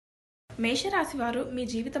మేషరాశి వారు మీ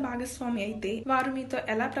జీవిత భాగస్వామి అయితే వారు మీతో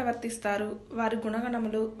ఎలా ప్రవర్తిస్తారు, వారి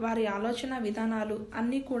గుణగణములు, వారి ఆలోచన విధానాలు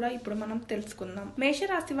అన్ని కూడా ఇప్పుడు మనం తెలుసుకుందాం.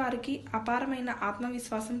 మేషరాశి వారికి అపారమైన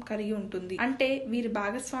ఆత్మవిశ్వాసం కలిగి ఉంటుంది. అంటే వీరి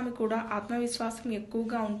భాగస్వామి కూడా ఆత్మవిశ్వాసం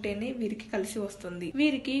ఎక్కువగా ఉంటేనే వీరికి కలిసి వస్తుంది.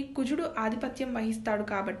 వీరికి కుజుడు ఆధిపత్యం వహిస్తాడు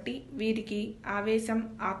కాబట్టి వీరికి ఆవేశం,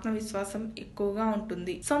 ఆత్మవిశ్వాసం ఎక్కువగా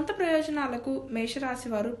ఉంటుంది. సొంత ప్రయోజనాలకు మేషరాశి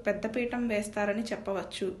వారు పెద్దపీఠం వేస్తారని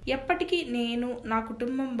చెప్పవచ్చు. ఎప్పటికీ నేను, నా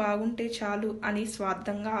కుటుంబం బాగుంటే చాలు అని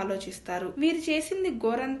స్వార్థంగా ఆలోచిస్తారు. వీరు చేసింది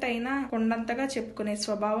గోరంతైనా కొండంతగా చెప్పుకునే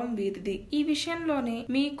స్వభావం వీరిది. ఈ విషయంలోనే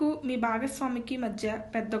మీకు మీ భాగస్వామికి మధ్య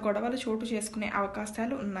పెద్ద గొడవలు చోటు చేసుకునే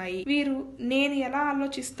అవకాశాలు ఉన్నాయి. వీరు నేను ఎలా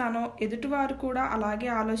ఆలోచిస్తానో ఎదుటివారు కూడా అలాగే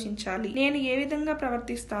ఆలోచించాలి, నేను ఏ విధంగా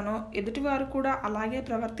ప్రవర్తిస్తానో ఎదుటివారు కూడా అలాగే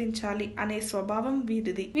ప్రవర్తించాలి అనే స్వభావం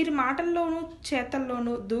వీరిది. వీరి మాటల్లోనూ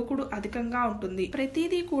చేతల్లోనూ దూకుడు అధికంగా ఉంటుంది.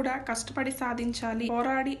 ప్రతిదీ కూడా కష్టపడి సాధించాలి,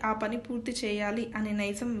 పోరాడి ఆ పని పూర్తి చేయాలి అనే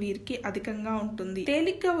నైజం వీరికి అధికంగా ఉంటుంది.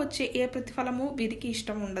 తేలిగ్గా వచ్చే ఏ ప్రతిఫలము వీరికి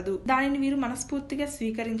ఇష్టం ఉండదు. దానిని వీరు మనస్ఫూర్తిగా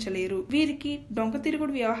స్వీకరించలేరు. వీరికి డొంక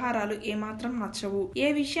తిరుగుడు వ్యవహారాలు ఏమాత్రం నచ్చవు. ఏ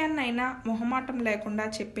విషయాన్నైనా మొహమాటం లేకుండా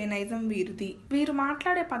చెప్పే నైజం వీరిది. వీరు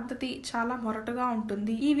మాట్లాడే పద్ధతి చాలా మొరటుగా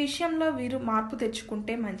ఉంటుంది. ఈ విషయంలో వీరు మార్పు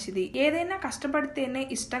తెచ్చుకుంటే మంచిది. ఏదైనా కష్టపడితేనే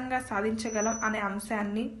ఇష్టంగా సాధించగలం అనే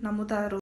అంశాన్ని నమ్ముతారు.